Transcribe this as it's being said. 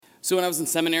So when I was in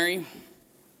seminary,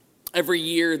 every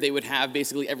year they would have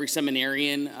basically every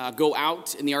seminarian go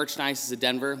out in the Archdiocese of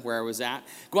Denver, where I was at,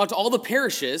 go out to all the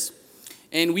parishes,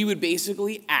 and we would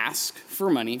basically ask for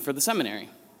money for the seminary.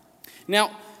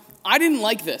 Now, I didn't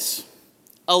like this.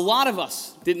 A lot of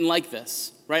us didn't like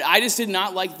this, right? I just did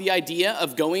not like the idea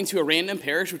of going to a random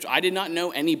parish, which I did not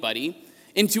know anybody,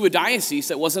 into a diocese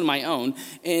that wasn't my own,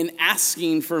 and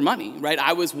asking for money, right?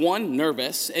 I was, one,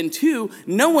 nervous, and two,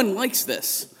 no one likes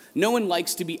this. No one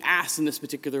likes to be asked in this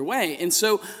particular way. And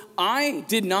so I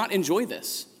did not enjoy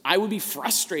this. I would be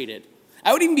frustrated.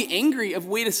 I would even be angry of,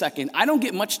 wait a second, I don't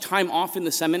get much time off in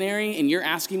the seminary, and you're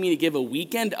asking me to give a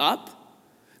weekend up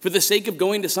for the sake of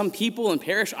going to some people in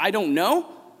parish I don't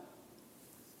know?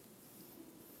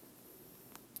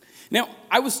 Now,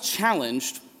 I was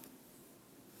challenged,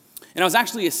 and I was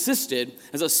actually assisted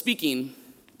as I was speaking,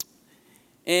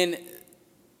 and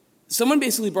someone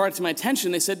basically brought it to my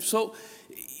attention. They said, so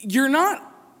you're not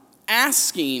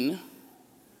asking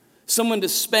someone to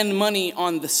spend money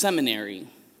on the seminary.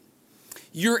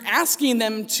 You're asking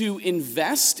them to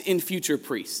invest in future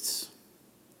priests.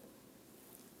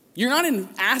 You're not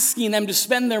asking them to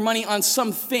spend their money on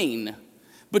something,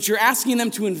 but you're asking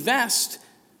them to invest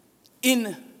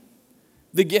in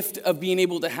the gift of being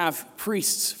able to have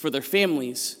priests for their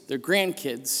families, their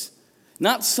grandkids.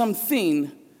 Not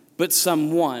something, but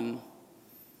someone.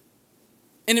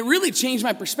 And it really changed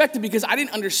my perspective because I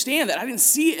didn't understand that. I didn't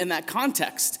see it in that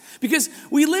context. Because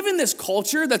we live in this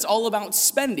culture that's all about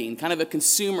spending, kind of a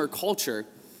consumer culture.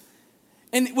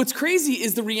 And what's crazy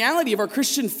is the reality of our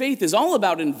Christian faith is all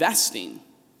about investing.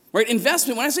 Right?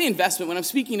 Investment, when I say investment, what I'm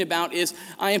speaking about is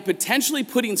I am potentially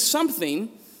putting something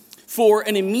for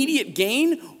an immediate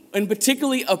gain and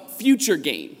particularly a future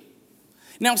gain.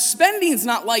 Now, spending is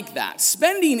not like that.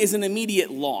 Spending is an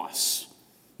immediate loss.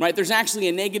 Right? There's actually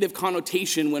a negative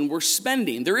connotation when we're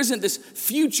spending. There isn't this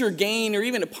future gain or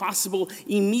even a possible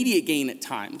immediate gain at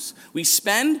times. We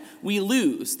spend, we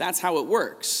lose. That's how it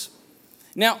works.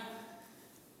 Now,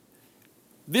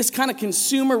 this kind of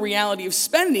consumer reality of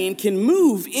spending can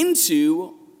move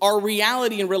into our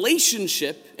reality and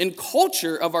relationship and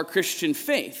culture of our Christian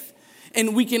faith.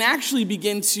 And we can actually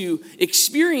begin to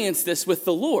experience this with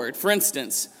the Lord. For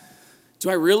instance,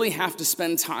 do I really have to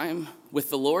spend time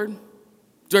with the Lord?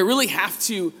 Do I really have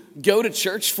to go to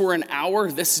church for an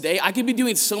hour this day? I could be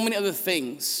doing so many other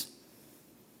things,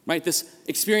 right? This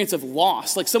experience of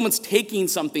loss, like someone's taking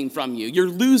something from you. You're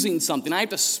losing something. I have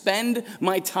to spend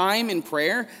my time in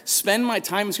prayer, spend my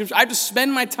time in scripture. I have to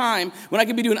spend my time when I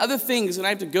could be doing other things and I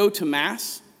have to go to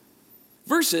mass.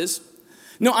 Versus,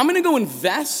 no, I'm going to go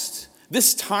invest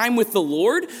this time with the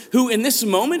Lord, who in this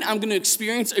moment I'm going to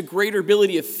experience a greater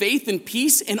ability of faith and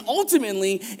peace and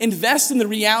ultimately invest in the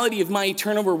reality of my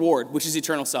eternal reward, which is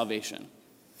eternal salvation.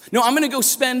 No, I'm going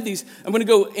to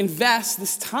go invest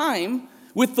this time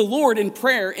with the Lord in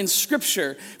prayer, in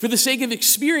scripture, for the sake of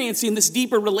experiencing this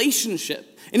deeper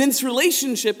relationship. And in this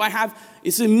relationship, I have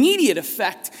its immediate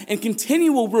effect and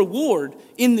continual reward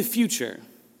in the future.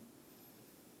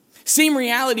 Same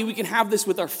reality, we can have this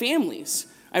with our families.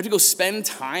 I have to go spend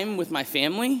time with my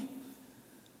family.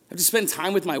 I have to spend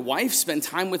time with my wife, spend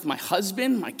time with my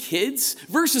husband, my kids.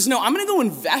 Versus, no, I'm going to go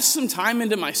invest some time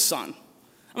into my son.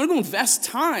 I'm going to go invest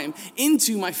time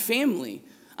into my family.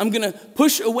 I'm going to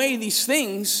push away these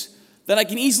things that I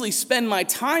can easily spend my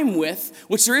time with,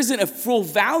 which there isn't a full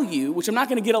value, which I'm not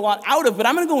going to get a lot out of, but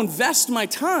I'm going to go invest my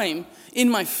time in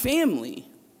my family.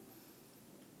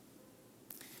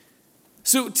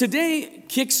 So today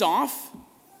kicks off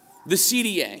the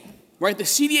CDA, right? The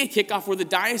CDA kickoff where the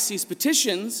diocese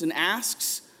petitions and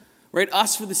asks, right,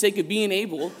 us for the sake of being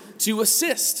able to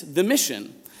assist the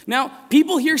mission. Now,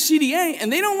 people hear CDA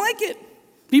and they don't like it.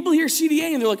 People hear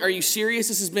CDA and they're like, are you serious?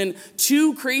 This has been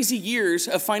 2 crazy years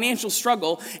of financial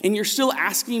struggle and you're still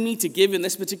asking me to give in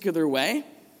this particular way?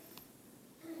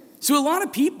 So a lot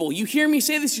of people, you hear me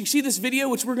say this, you see this video,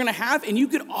 which we're going to have, and you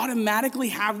could automatically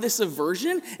have this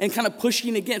aversion and kind of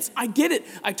pushing against. I get it.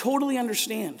 I totally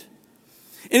understand.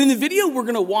 And in the video we're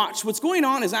going to watch, what's going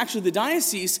on is actually the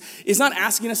diocese is not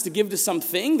asking us to give to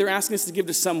something, they're asking us to give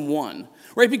to someone,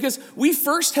 right? Because we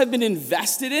first have been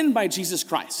invested in by Jesus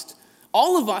Christ.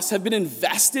 All of us have been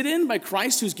invested in by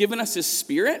Christ who's given us his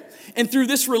Spirit. And through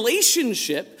this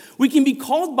relationship, we can be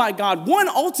called by God, one,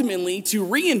 ultimately, to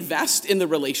reinvest in the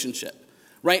relationship,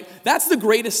 right? That's the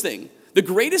greatest thing. The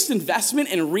greatest investment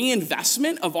and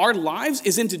reinvestment of our lives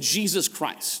is into Jesus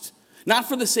Christ. Not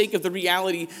for the sake of the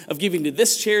reality of giving to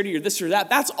this charity or this or that.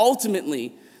 That's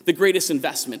ultimately the the greatest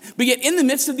investment. But yet in the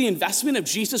midst of the investment of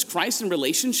Jesus Christ in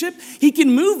relationship, he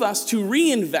can move us to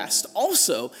reinvest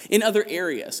also in other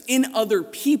areas, in other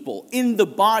people, in the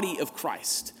body of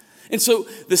Christ. And so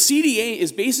the CDA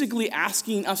is basically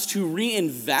asking us to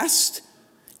reinvest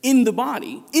in the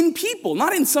body, in people,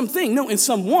 not in something, no, in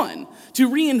someone,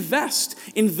 to reinvest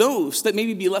in those that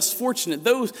maybe be less fortunate,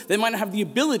 those that might not have the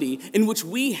ability in which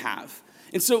we have.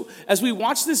 And so as we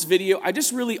watch this video, I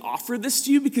just really offer this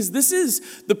to you because this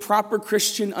is the proper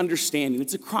Christian understanding.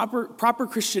 It's a proper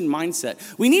Christian mindset.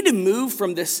 We need to move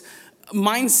from this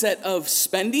mindset of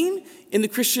spending in the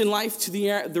Christian life to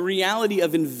the reality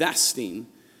of investing,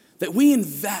 that we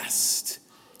invest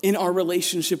in our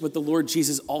relationship with the Lord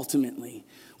Jesus ultimately.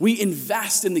 We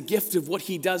invest in the gift of what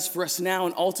he does for us now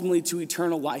and ultimately to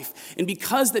eternal life. And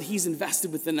because that he's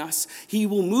invested within us, he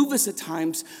will move us at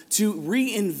times to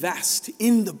reinvest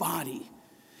in the body.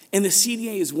 And the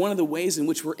CDA is one of the ways in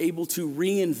which we're able to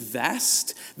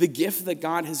reinvest the gift that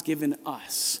God has given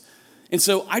us. And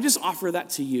so I just offer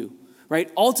that to you,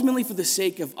 right? Ultimately for the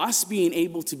sake of us being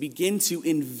able to begin to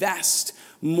invest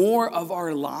more of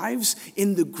our lives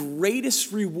in the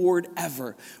greatest reward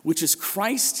ever, which is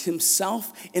Christ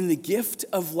himself and the gift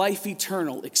of life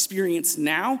eternal, experienced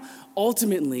now,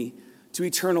 ultimately to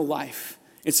eternal life.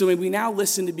 And so may we now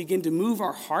listen to begin to move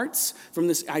our hearts from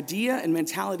this idea and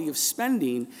mentality of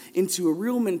spending into a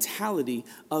real mentality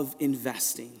of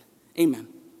investing. Amen.